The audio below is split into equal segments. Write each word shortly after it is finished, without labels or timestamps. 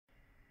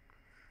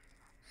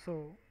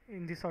So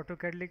in this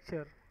AutoCAD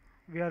lecture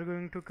we are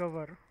going to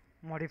cover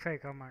modify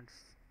commands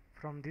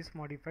from this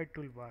modified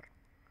toolbar.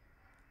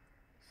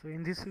 So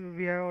in this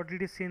we have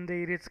already seen the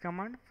erase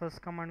command.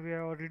 First command we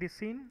have already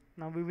seen.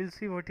 Now we will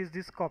see what is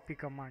this copy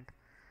command.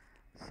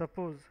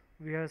 Suppose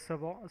we have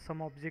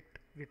some object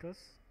with us.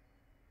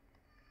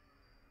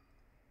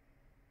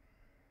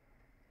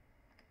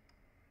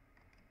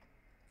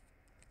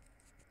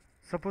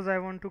 Suppose I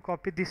want to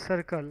copy this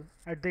circle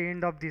at the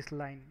end of this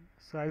line.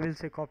 So I will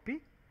say copy.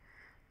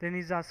 Then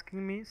he's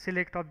asking me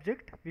select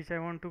object which I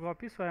want to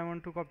copy. So I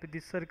want to copy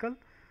this circle.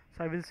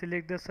 So I will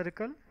select the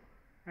circle,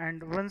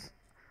 and once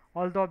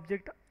all the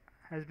object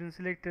has been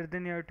selected,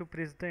 then you have to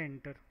press the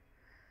enter.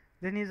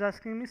 Then he's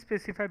asking me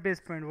specify base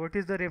point. What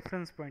is the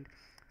reference point?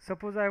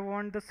 Suppose I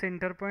want the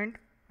center point.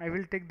 I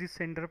will take this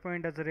center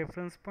point as a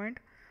reference point.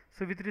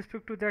 So with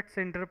respect to that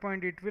center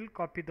point, it will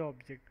copy the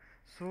object.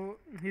 So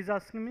he's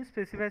asking me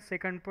specify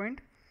second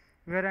point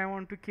where I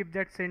want to keep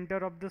that center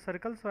of the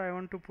circle. So I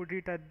want to put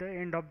it at the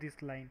end of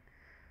this line,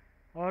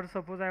 or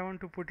suppose I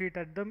want to put it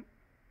at the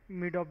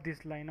mid of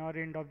this line or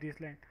end of this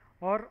line,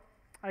 or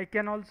I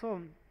can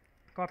also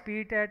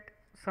copy it at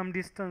some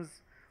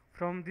distance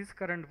from this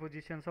current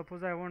position.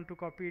 Suppose I want to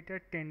copy it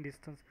at 10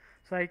 distance,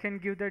 so I can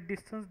give that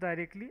distance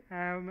directly. I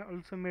have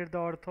also made the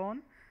ortho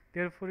on,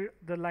 therefore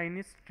the line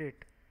is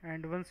straight,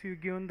 and once you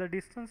given the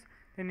distance,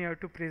 then you have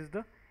to press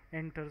the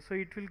enter. So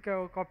it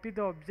will copy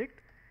the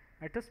object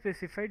at a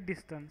specified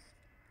distance.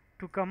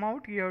 To come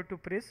out, you have to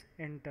press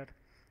enter.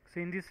 So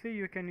in this way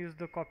you can use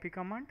the copy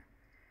command.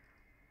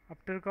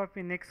 After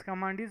copy, next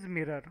command is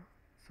mirror.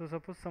 So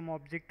suppose some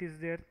object is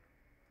there.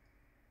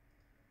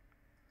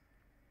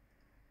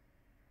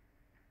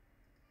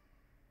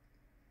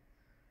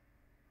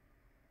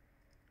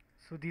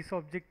 So this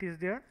object is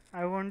there.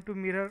 I want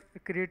to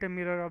create a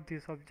mirror of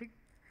this object.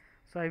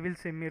 So I will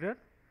say mirror.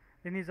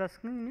 Then he's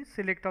asking me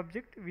select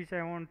object which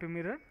I want to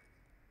mirror.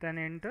 Then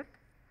enter.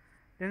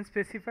 Then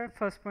specify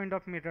first point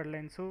of mirror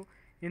line. So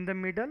in the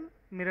middle,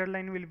 mirror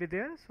line will be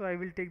there. So I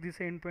will take this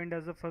endpoint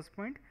as the first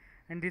point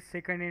and this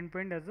second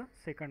endpoint as a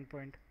second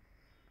point.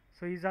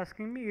 So he's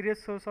asking me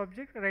erase source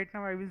object. Right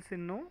now I will say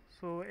no.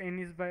 So n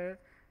is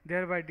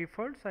there by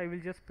default. So I will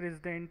just press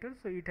the enter.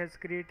 So it has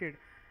created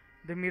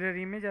the mirror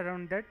image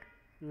around that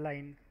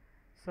line.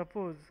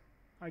 Suppose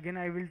again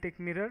I will take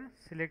mirror,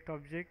 select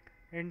object,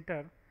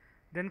 enter.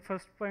 Then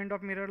first point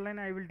of mirror line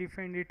I will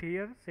define it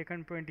here,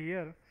 second point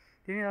here.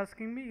 Then he is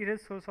asking me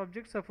erase source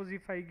object. Suppose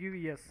if I give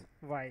yes,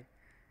 y,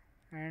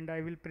 and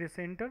I will press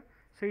enter.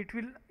 So it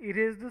will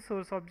erase the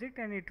source object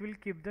and it will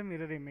keep the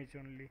mirror image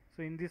only.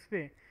 So in this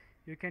way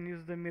you can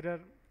use the mirror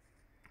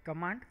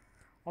command.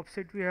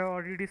 Offset we have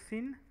already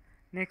seen.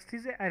 Next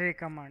is array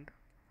command.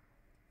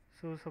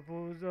 So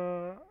suppose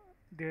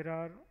there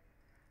are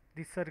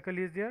this circle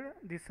is there.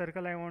 This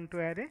circle I want to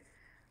array.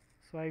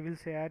 So I will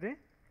say array.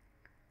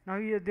 Now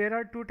here there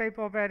are two type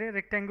of array: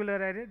 rectangular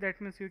array,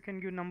 that means you can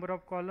give number of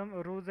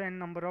rows and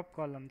number of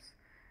columns,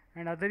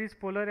 and other is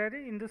polar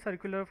array. In the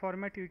circular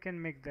format you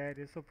can make the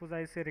array. Suppose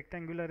I say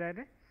rectangular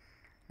array,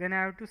 then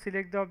I have to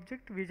select the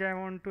object which I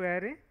want to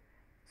array.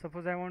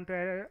 Suppose I want to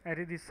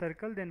array this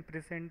circle, then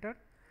press enter.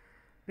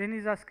 Then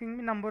is asking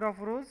me number of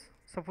rows.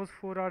 Suppose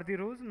 4 are the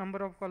rows,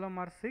 number of column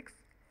are 6.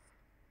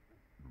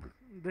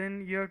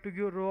 Then you have to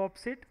give row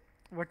offset.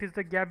 What is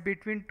the gap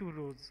between two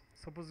rows?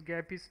 Suppose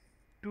gap is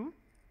 2.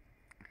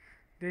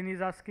 Then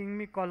is asking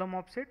me column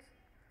offsets.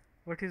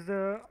 What is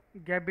the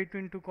gap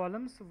between two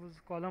columns? Suppose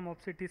column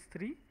offset is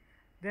 3.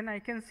 Then I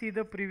can see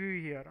the preview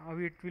here, how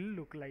it will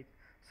look like.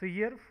 So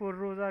here 4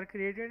 rows are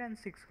created and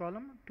 6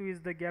 column. 2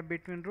 is the gap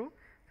between row,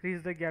 3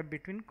 is the gap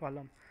between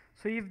column.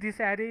 So if this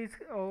array is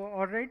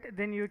alright,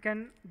 then you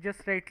can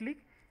just right click.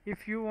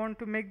 If you want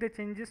to make the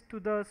changes to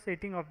the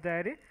setting of the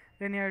array,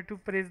 then you have to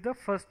press the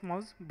first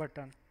mouse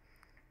button.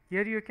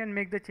 Here you can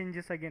make the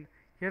changes again.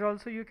 Here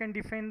also you can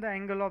define the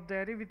angle of the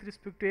array with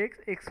respect to x.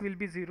 X will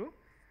be 0.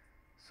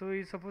 So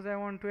suppose I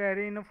want to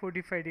array in a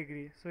 45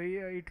 degree. So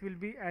it will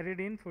be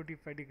arrayed in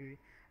 45 degree.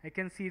 I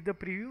can see the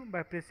preview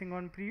by pressing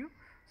on preview.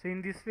 So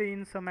in this way,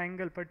 in some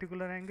angle,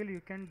 particular angle,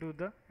 you can do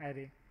the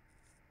array.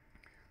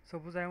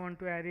 Suppose I want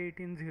to array it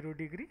in 0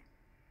 degree.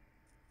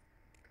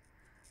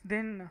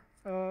 Then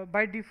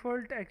by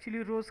default actually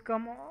rows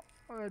come,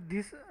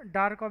 this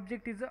dark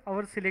object is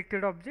our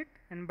selected object,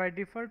 and by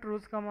default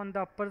rows come on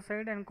the upper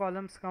side and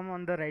columns come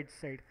on the right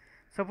side.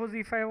 Suppose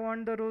if I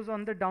want the rows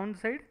on the down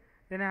side,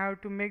 then I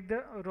have to make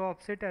the row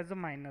offset as a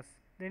minus,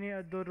 then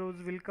the rows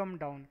will come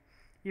down.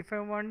 If I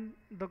want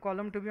the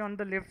column to be on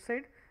the left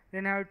side,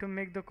 then I have to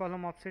make the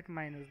column offset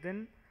minus,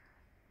 then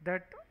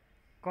that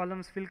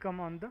columns will come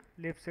on the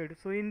left side.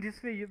 So in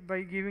this way,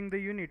 by giving the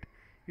unit,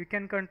 you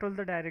can control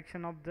the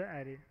direction of the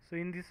array. So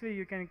in this way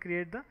you can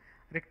create the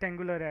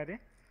rectangular array.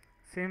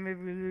 Same way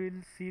we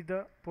will see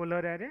the polar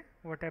array.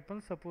 What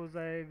happens? Suppose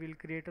I will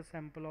create a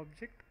sample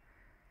object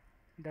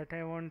that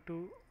I want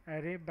to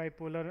array by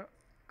polar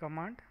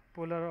command,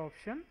 polar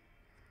option.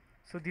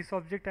 So this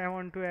object I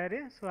want to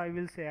array, so I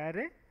will say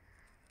array.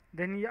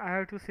 Then I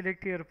have to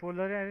select here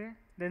polar array,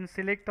 then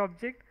select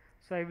object.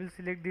 So I will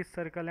select this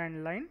circle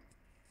and line.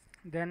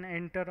 then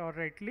enter or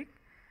right click.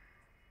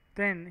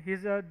 Then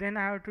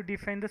I have to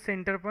define the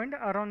center point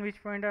around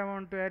which point I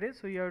want to array.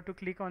 So you have to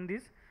click on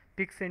this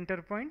pick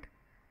center point,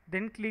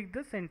 then click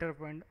the center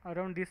point.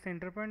 Around this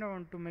center point I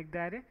want to make the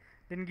array.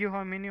 Then give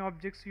how many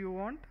objects you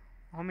want,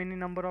 how many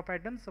number of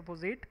items,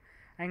 suppose 8.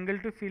 Angle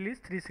to fill is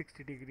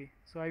 360 degree.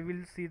 So I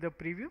will see the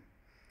preview.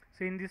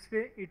 So in this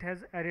way it has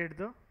arrayed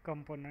the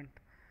component.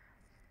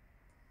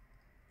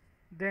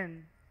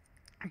 Then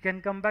you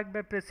can come back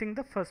by pressing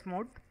the first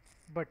mode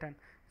button.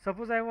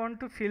 Suppose I want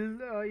to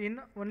fill in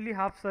only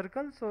half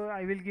circle, so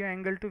I will give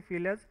angle to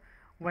fill as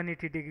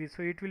 180 degrees,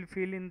 so it will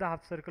fill in the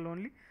half circle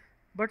only.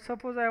 But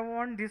suppose I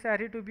want this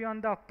array to be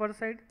on the upper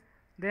side,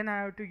 then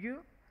I have to give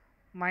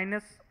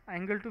minus,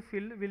 angle to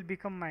fill will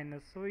become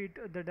minus, so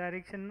the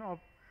direction of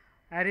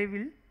array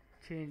will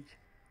change,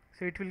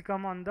 so it will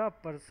come on the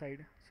upper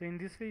side. So in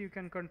this way you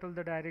can control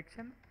the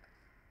direction.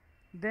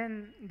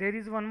 Then there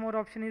is one more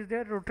option is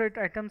there, rotate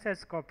items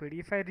as copied.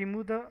 If I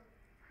remove the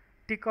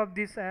tick of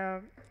this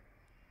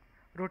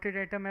rotate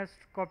item as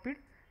copied,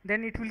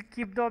 then it will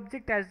keep the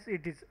object as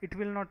it is, it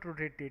will not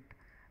rotate it.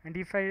 And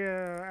if I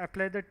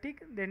apply the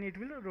tick, then it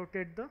will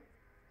rotate the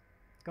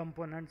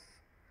components.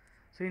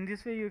 So in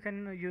this way you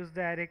can use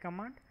the array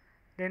command.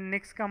 Then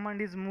next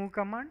command is move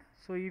command.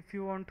 So if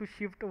you want to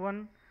shift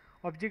one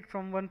object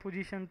from one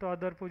position to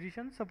other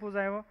position, suppose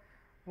I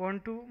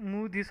want to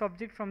move this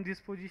object from this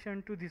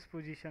position to this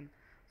position,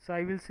 so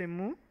I will say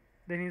move.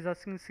 Then he is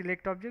asking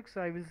select object,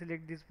 so I will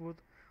select this both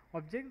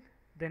object,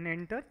 then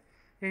enter.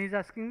 Then he is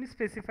asking me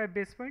specify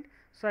base point,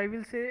 so I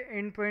will say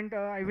endpoint.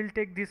 I will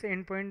take this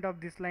endpoint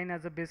of this line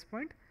as a base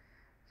point.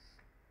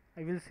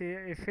 I will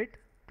say F8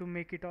 to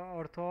make it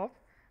ortho of.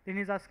 Then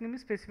he is asking me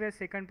specify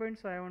second point,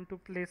 so I want to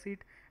place it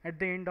at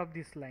the end of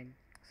this line,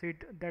 so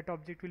that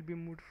object will be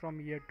moved from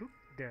here to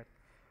there.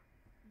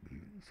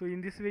 So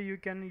in this way you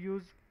can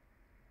use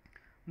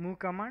move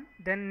command.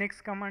 Then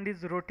next command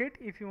is rotate.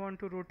 If you want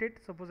to rotate,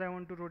 suppose I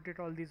want to rotate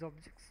all these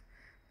objects,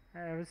 I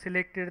have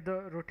selected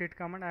the rotate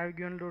command, I have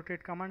given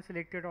rotate command,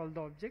 selected all the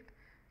object,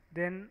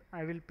 then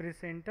I will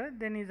press enter.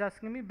 Then he is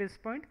asking me base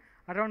point,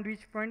 around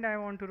which point I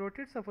want to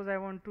rotate. Suppose I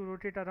want to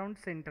rotate around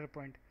center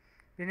point,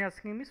 then he is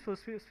asking me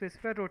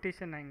specify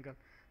rotation angle.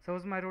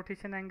 Suppose my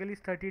rotation angle is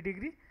 30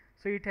 degree,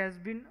 so it has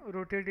been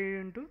rotated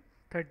into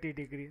 30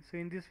 degree. So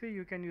in this way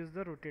you can use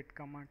the rotate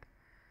command.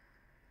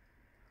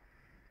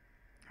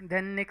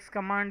 Then next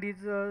command is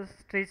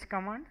stretch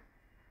command.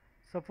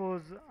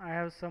 Suppose I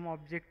have some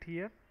object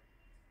here,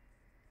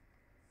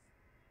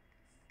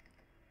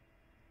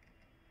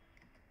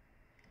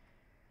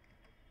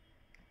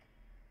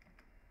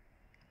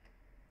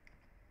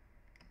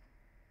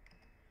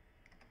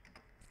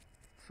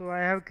 so I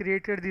have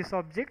created this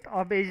object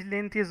of edge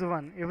length is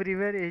 1,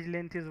 everywhere edge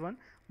length is 1,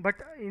 but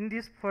in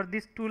this, for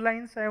these two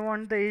lines I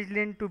want the edge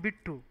length to be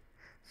 2,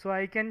 so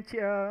I can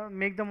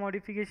make the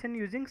modification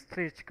using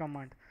stretch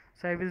command.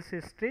 So I will say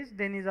stretch.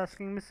 Then is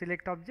asking me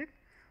select object,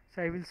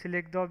 so I will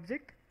select the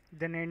object,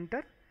 then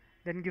enter,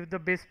 then give the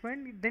base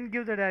point, then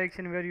give the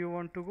direction where you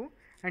want to go,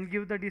 and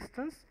give the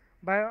distance,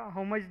 by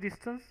how much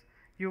distance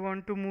you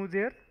want to move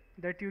there,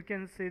 that you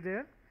can say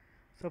there.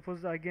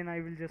 Suppose again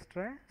I will just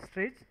try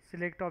stretch,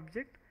 select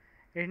object,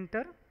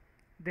 enter,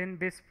 then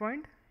base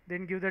point,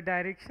 then give the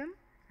direction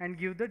and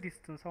give the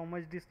distance, how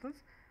much distance,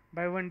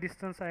 by one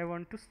distance I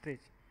want to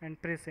stretch,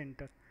 and press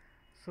enter.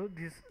 So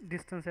this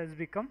distance has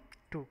become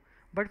 2.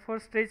 But for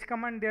stretch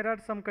command there are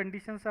some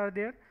conditions are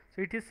there.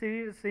 So it is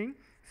saying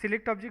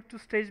select object to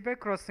stretch by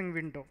crossing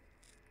window.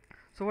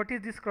 So what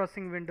is this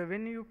crossing window?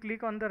 When you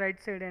click on the right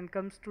side and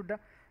comes to the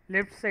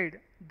left side,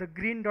 the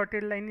green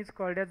dotted line is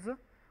called as a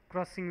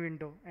crossing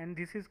window, and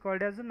this is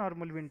called as a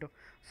normal window.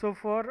 So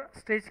for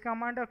stretch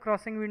command a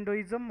crossing window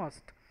is a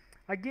must.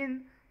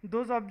 Again,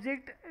 those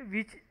objects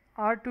which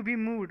are to be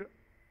moved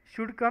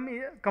should come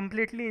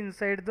completely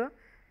inside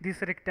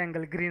this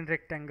rectangle, green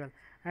rectangle,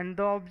 and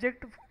the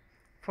object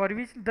for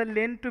which the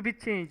length to be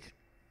changed,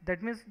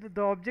 that means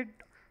the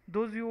object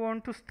those you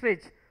want to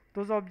stretch,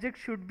 those objects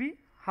should be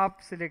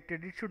half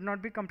selected, it should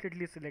not be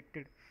completely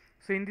selected.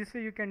 So in this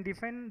way you can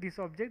define this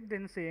object,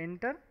 then say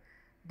enter,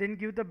 then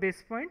give the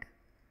base point,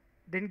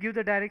 then give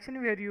the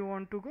direction where you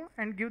want to go,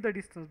 and give the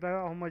distance, by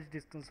how much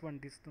distance, one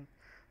distance.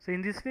 So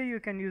in this way you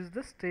can use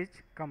the stretch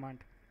command.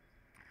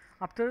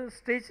 After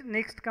stretch,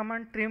 next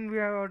command trim we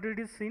have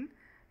already seen.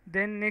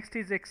 Then next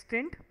is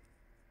extend.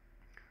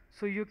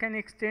 So you can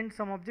extend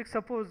some objects.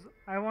 Suppose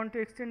I want to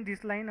extend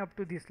this line up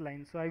to this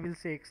line, so I will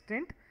say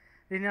extend.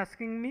 Then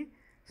asking me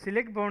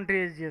select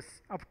boundary edges,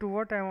 up to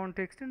what I want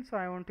to extend. So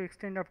I want to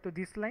extend up to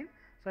this line,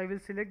 so I will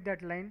select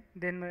that line,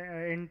 then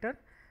enter.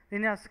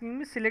 Then asking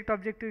me select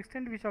object to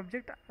extend, which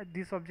object,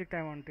 this object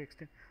I want to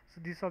extend. So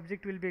this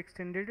object will be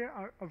extended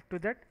up to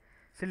that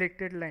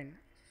selected line.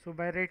 So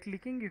by right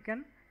clicking you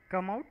can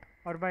come out,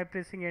 or by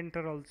pressing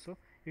enter also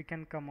you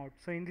can come out.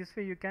 So in this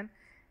way you can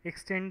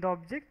extend the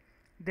object.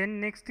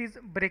 Then next is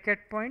break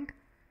at point.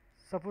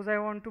 Suppose I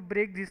want to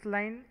break this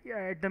line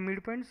at the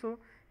midpoint, so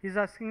he is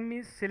asking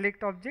me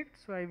select object,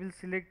 so I will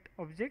select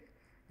object,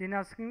 then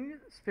asking me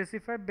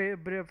specify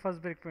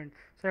first breakpoint.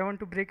 So I want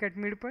to break at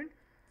midpoint,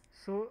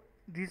 so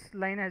this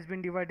line has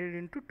been divided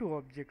into two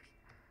objects.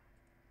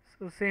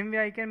 So same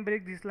way I can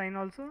break this line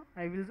also.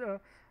 I will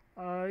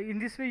in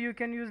this way you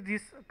can use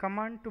this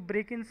command to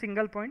break in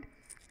single point,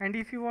 and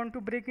if you want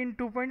to break in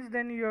 2 points,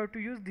 then you have to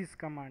use this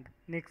command,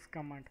 next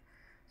command.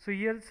 So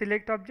here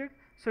select object,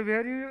 so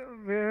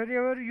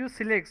wherever you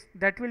select,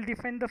 that will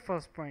define the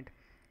first point,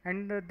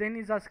 and then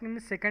is asking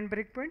me second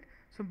breakpoint.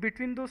 So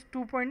between those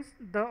 2 points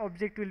the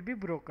object will be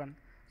broken.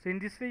 So in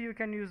this way you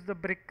can use the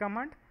break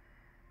command.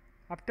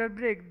 After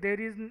break, there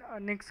is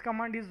next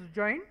command is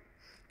join.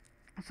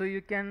 So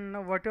you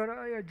can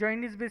whatever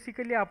join is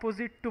basically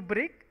opposite to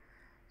break.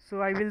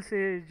 So I will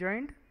say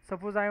joined.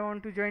 Suppose I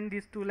want to join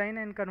these two line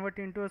and convert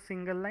into a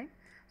single line.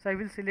 So I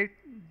will select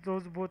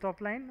those both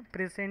of line,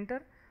 press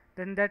enter,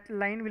 then that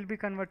line will be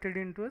converted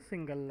into a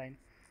single line.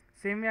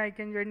 Same way I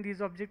can join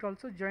these object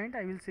also. Joined,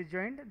 I will say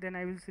joined, then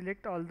I will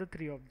select all the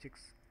three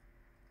objects,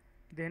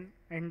 then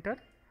enter.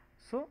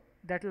 So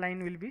that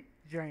line will be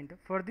joined.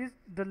 For this,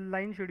 the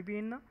line should be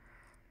in a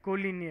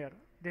collinear,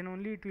 then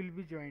only it will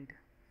be joined.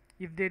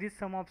 If there is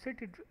some offset,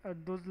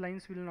 those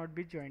lines will not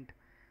be joined.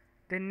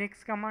 Then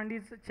next command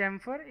is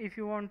chamfer. If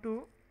you want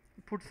to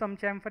put some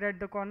chamfer at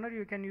the corner,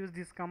 you can use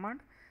this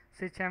command,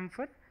 say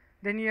chamfer.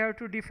 Then you have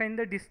to define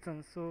the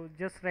distance. So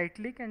just right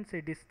click and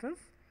say distance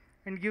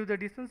and give the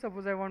distance.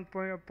 Suppose I want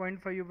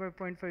 0.5 by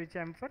 0.5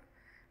 chamfer.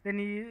 Then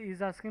he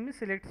is asking me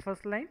select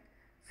first line,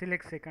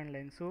 select second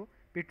line. So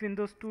between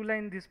those two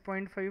lines, this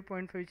 0.5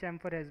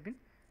 chamfer has been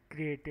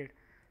created.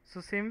 So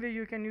same way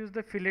you can use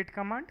the fillet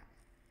command.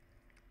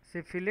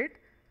 Say fillet,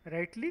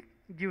 right click,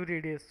 give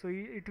radius. So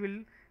it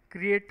will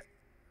create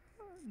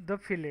the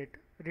fillet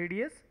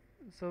radius.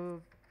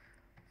 So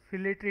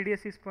fillet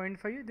radius is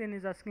 0.5. Then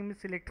is asking me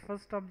select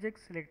first object,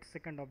 select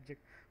second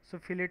object. So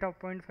fillet of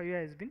 0.5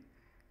 has been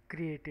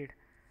created.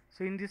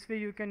 So in this way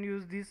you can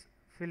use this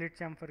fillet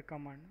chamfer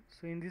command.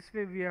 So in this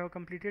way we have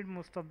completed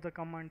most of the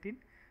command in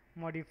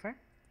modify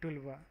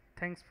toolbar.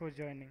 Thanks for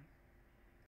joining.